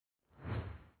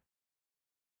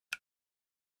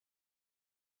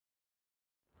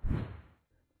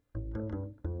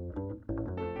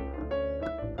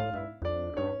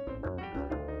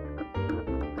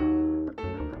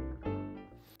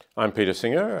I'm Peter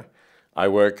Singer. I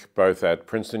work both at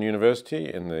Princeton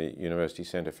University in the University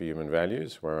Centre for Human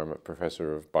Values, where I'm a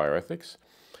Professor of Bioethics,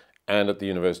 and at the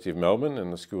University of Melbourne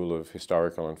in the School of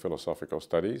Historical and Philosophical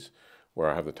Studies, where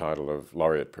I have the title of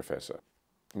Laureate Professor.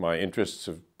 My interests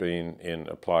have been in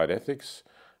applied ethics,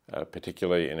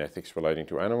 particularly in ethics relating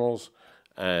to animals,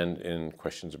 and in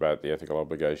questions about the ethical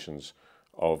obligations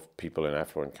of people in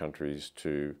affluent countries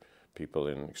to people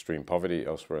in extreme poverty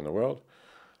elsewhere in the world.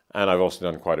 And I've also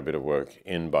done quite a bit of work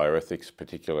in bioethics,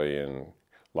 particularly in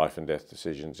life and death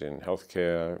decisions in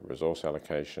healthcare, resource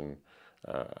allocation,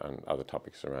 and other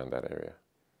topics around that area.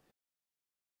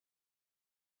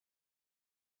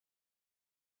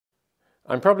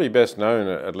 I'm probably best known,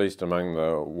 at least among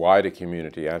the wider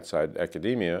community outside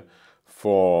academia,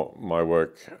 for my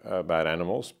work about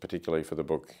animals, particularly for the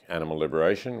book Animal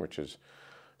Liberation, which is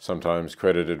sometimes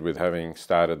credited with having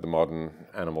started the modern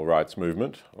animal rights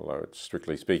movement, although it's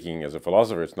strictly speaking, as a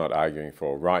philosopher, it's not arguing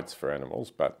for rights for animals,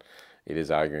 but it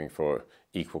is arguing for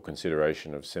equal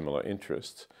consideration of similar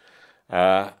interests.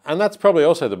 And that's probably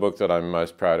also the book that I'm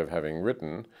most proud of having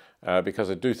written,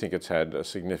 because I do think it's had a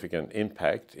significant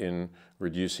impact in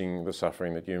reducing the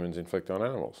suffering that humans inflict on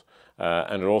animals.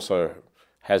 And it also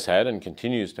has had and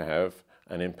continues to have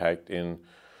an impact in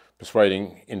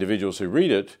persuading individuals who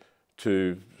read it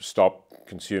to stop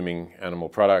consuming animal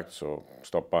products or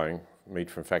stop buying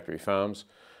meat from factory farms.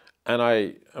 And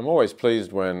I am always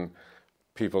pleased when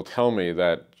people tell me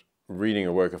that reading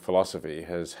a work of philosophy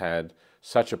has had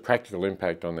such a practical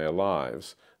impact on their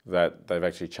lives that they've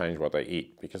actually changed what they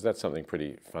eat, because that's something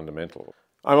pretty fundamental.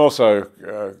 I'm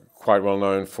also quite well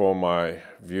known for my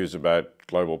views about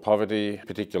global poverty,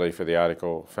 particularly for the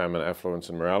article Famine, Affluence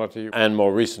and Morality, and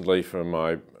more recently for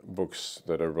my books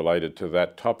that are related to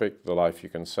that topic, The Life You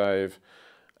Can Save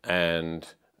and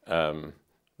The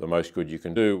Most Good You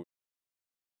Can Do.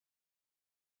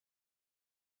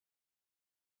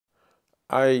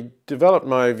 I developed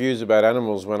my views about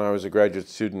animals when I was a graduate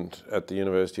student at the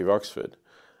University of Oxford,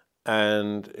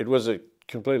 and it was a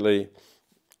completely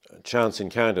chance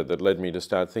encounter that led me to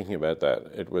start thinking about that.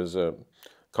 It was a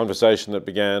conversation that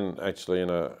began actually in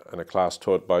a class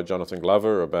taught by Jonathan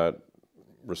Glover about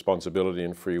responsibility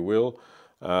and free will.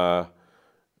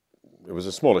 It was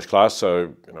a smallish class,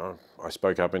 so I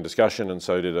spoke up in discussion, and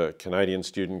so did a Canadian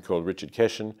student called Richard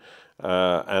Keshen.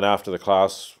 And after the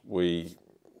class, we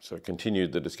sort of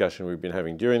continued the discussion we've been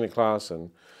having during the class,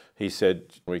 and he said,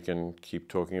 we can keep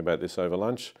talking about this over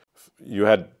lunch. You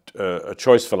had a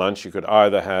choice for lunch. You could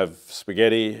either have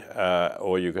spaghetti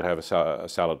or you could have a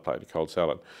salad plate, a cold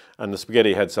salad. And the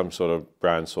spaghetti had some sort of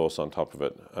brown sauce on top of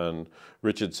it. And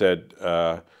Richard said,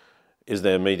 is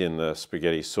there meat in the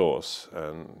spaghetti sauce?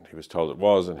 And he was told it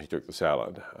was, and he took the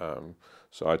salad.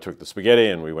 So I took the spaghetti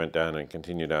and we went down and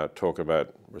continued our talk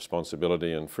about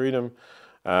responsibility and freedom.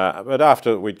 But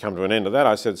after we'd come to an end of that,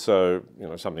 I said, so,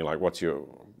 something like,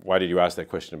 why did you ask that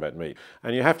question about meat?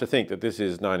 And you have to think that this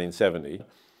is 1970,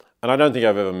 and I don't think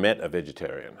I've ever met a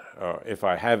vegetarian. If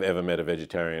I have ever met a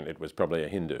vegetarian, it was probably a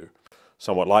Hindu.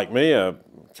 Somewhat like me, a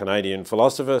Canadian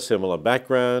philosopher, similar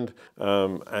background,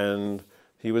 and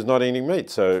he was not eating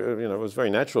meat. So, it was very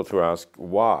natural to ask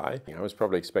why. I was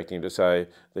probably expecting him to say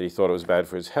that he thought it was bad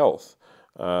for his health.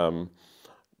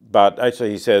 But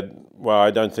actually he said, well, I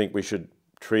don't think we should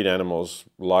treat animals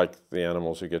like the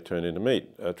animals who get turned into meat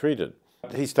are treated.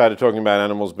 He started talking about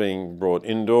animals being brought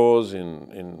indoors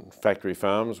in factory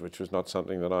farms, which was not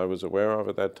something that I was aware of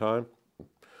at that time.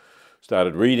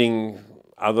 Started reading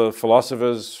other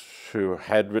philosophers who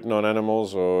had written on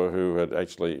animals or who had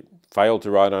actually failed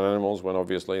to write on animals, when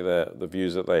obviously the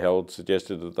views that they held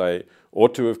suggested that they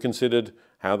ought to have considered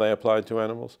how they applied to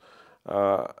animals.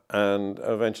 And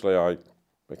eventually I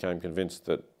became convinced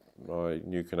that my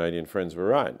new Canadian friends were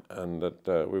right, and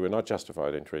that we were not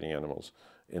justified in treating animals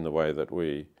in the way that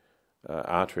we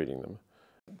are treating them.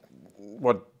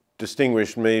 What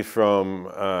distinguished me from,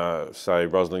 say,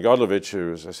 Rosalind Godlovich,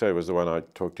 who, as I say, was the one I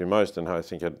talked to most and I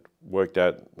think had worked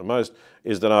out the most,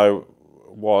 is that I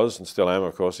was, and still am,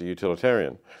 of course, a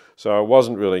utilitarian. So I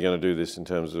wasn't really going to do this in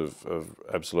terms of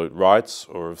absolute rights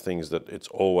or of things that it's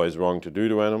always wrong to do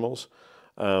to animals.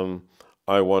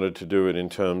 I wanted to do it in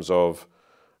terms of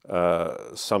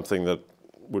something that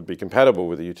would be compatible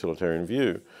with a utilitarian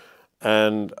view.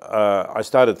 And I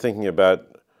started thinking about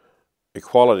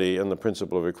equality and the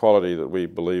principle of equality that we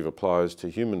believe applies to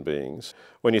human beings.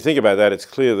 When you think about that, it's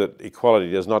clear that equality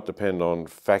does not depend on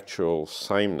factual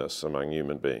sameness among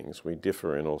human beings. We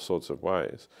differ in all sorts of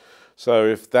ways. So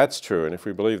if that's true, and if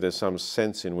we believe there's some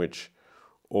sense in which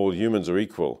all humans are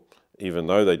equal, even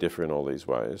though they differ in all these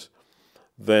ways,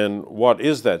 then what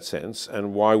is that sense,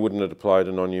 and why wouldn't it apply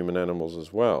to non-human animals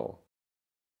as well?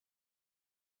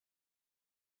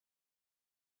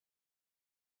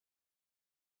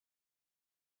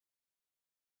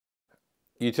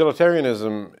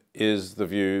 Utilitarianism is the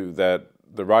view that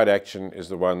the right action is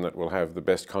the one that will have the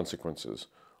best consequences,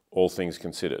 all things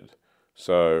considered.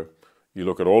 So you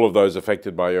look at all of those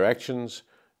affected by your actions,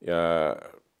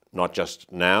 not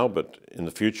just now, but in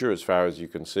the future as far as you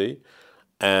can see,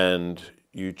 and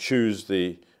you choose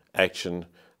the action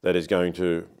that is going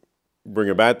to bring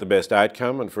about the best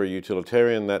outcome. And for a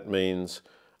utilitarian, that means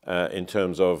in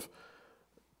terms of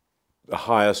the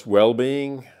highest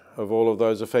well-being of all of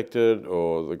those affected,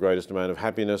 or the greatest amount of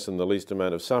happiness and the least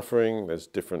amount of suffering. There's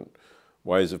different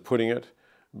ways of putting it,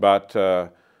 but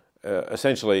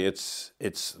essentially it's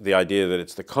the idea that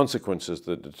it's the consequences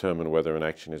that determine whether an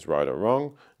action is right or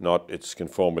wrong, not its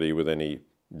conformity with any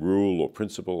rule or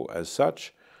principle as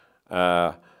such,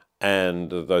 and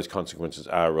those consequences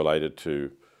are related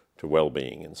to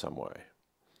well-being in some way.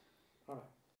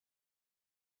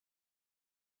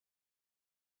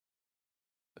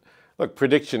 Look,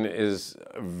 prediction is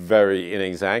very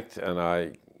inexact, and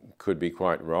I could be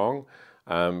quite wrong,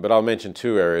 but I'll mention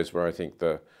two areas where I think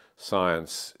the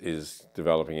science is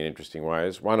developing in interesting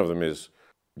ways. One of them is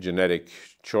genetic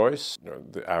choice,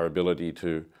 our ability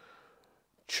to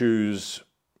choose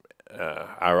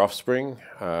our offspring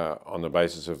on the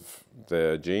basis of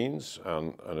their genes,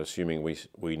 and assuming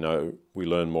we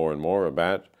learn more and more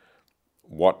about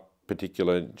what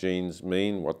particular genes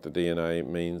mean, what the DNA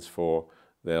means for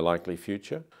their likely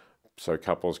future. So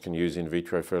couples can use in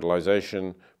vitro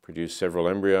fertilization, produce several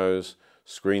embryos,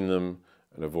 screen them,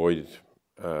 and avoid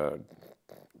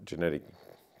genetic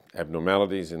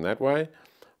abnormalities in that way.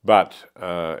 But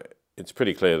it's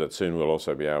pretty clear that soon we'll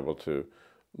also be able to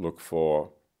look for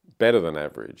better than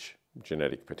average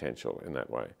genetic potential in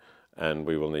that way. And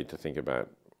we will need to think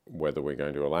about whether we're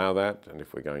going to allow that, and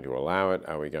if we're going to allow it,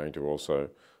 are we going to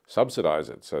also subsidize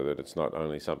it so that it's not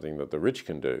only something that the rich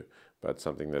can do, but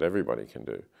something that everybody can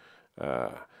do.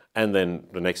 And then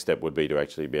the next step would be to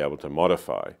actually be able to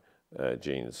modify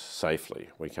genes safely.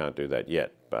 We can't do that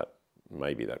yet, but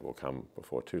maybe that will come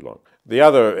before too long. The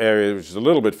other area, which is a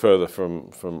little bit further from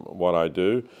what I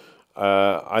do,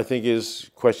 I think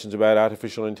is questions about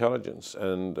artificial intelligence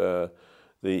and the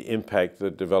impact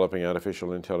that developing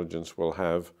artificial intelligence will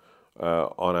have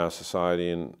on our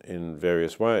society in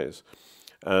various ways.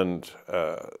 And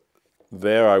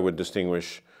there I would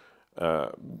distinguish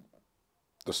the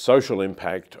social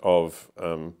impact of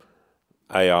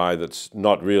AI that's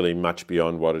not really much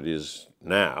beyond what it is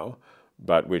now,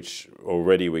 but which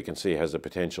already we can see has the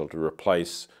potential to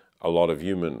replace a lot of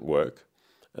human work.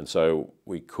 And so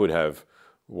we could have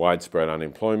widespread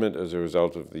unemployment as a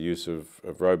result of the use of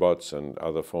robots and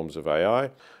other forms of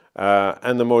AI.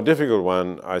 And the more difficult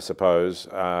one, I suppose,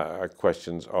 are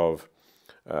questions of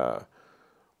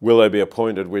will there be a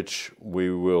point at which we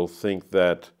will think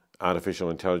that artificial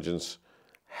intelligence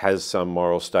has some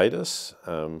moral status,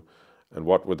 and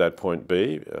what would that point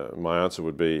be? My answer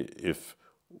would be, if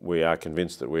we are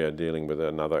convinced that we are dealing with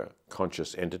another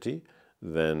conscious entity,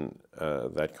 then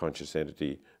that conscious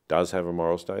entity does have a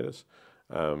moral status.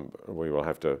 We will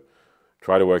have to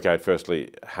try to work out firstly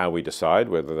how we decide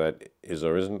whether that is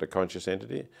or isn't a conscious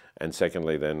entity, and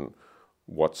secondly then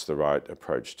what's the right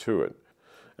approach to it.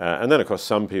 And then of course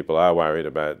some people are worried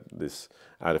about this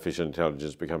artificial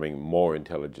intelligence becoming more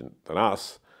intelligent than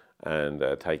us and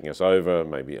taking us over,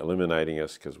 maybe eliminating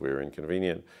us because we're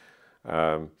inconvenient.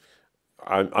 I'm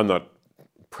not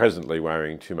presently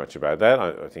worrying too much about that.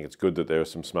 I think it's good that there are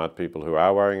some smart people who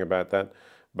are worrying about that,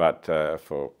 but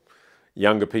for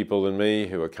younger people than me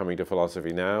who are coming to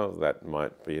philosophy now, that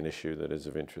might be an issue that is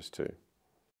of interest too.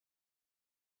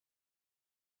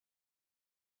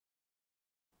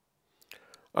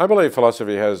 I believe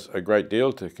philosophy has a great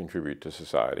deal to contribute to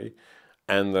society,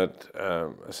 and that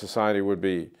a society would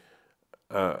be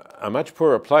a much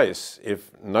poorer place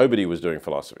if nobody was doing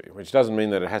philosophy, which doesn't mean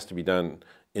that it has to be done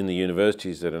in the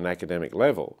universities at an academic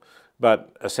level.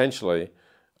 But essentially,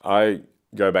 I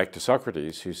go back to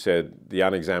Socrates, who said, the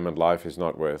unexamined life is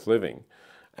not worth living.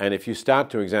 And if you start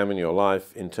to examine your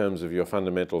life in terms of your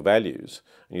fundamental values,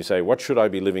 and you say, what should I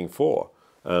be living for?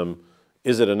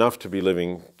 Is it enough to be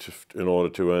living in order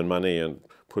to earn money and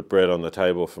put bread on the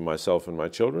table for myself and my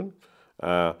children?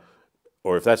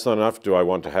 Or if that's not enough, do I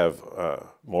want to have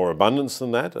more abundance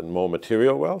than that and more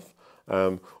material wealth?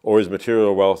 Or is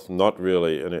material wealth not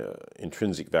really an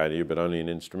intrinsic value, but only an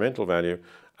instrumental value?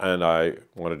 And I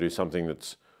want to do something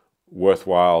that's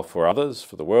worthwhile for others,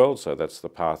 for the world. So that's the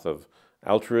path of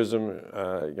altruism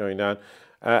going down.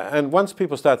 And once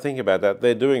people start thinking about that,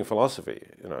 they're doing philosophy,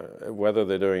 you know, whether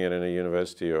they're doing it in a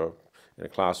university or in a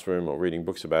classroom or reading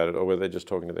books about it, or whether they're just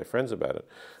talking to their friends about it,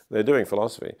 they're doing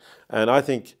philosophy. And I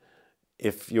think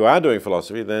if you are doing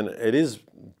philosophy, then it is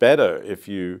better if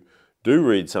you do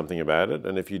read something about it,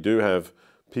 and if you do have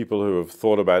people who have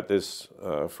thought about this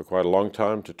for quite a long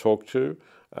time to talk to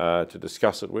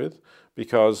discuss it with,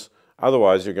 because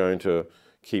otherwise you're going to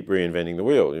keep reinventing the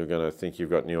wheel. You're going to think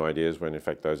you've got new ideas when in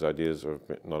fact those ideas have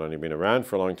not only been around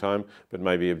for a long time, but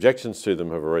maybe objections to them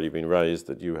have already been raised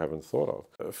that you haven't thought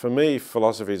of. For me,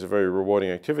 philosophy is a very rewarding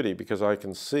activity because I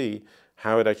can see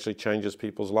how it actually changes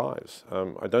people's lives.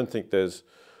 I don't think there's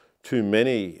too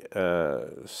many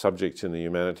subjects in the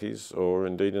humanities, or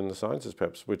indeed in the sciences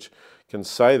perhaps, which can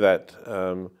say that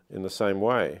in the same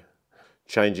way.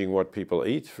 Changing what people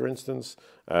eat, for instance.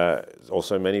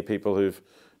 Also many people who've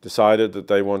decided that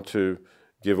they want to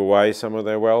give away some of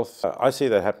their wealth. I see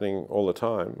that happening all the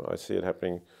time. I see it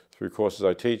happening through courses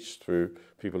I teach, through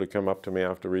people who come up to me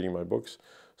after reading my books.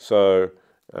 So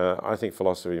I think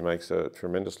philosophy makes a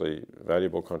tremendously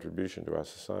valuable contribution to our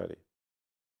society.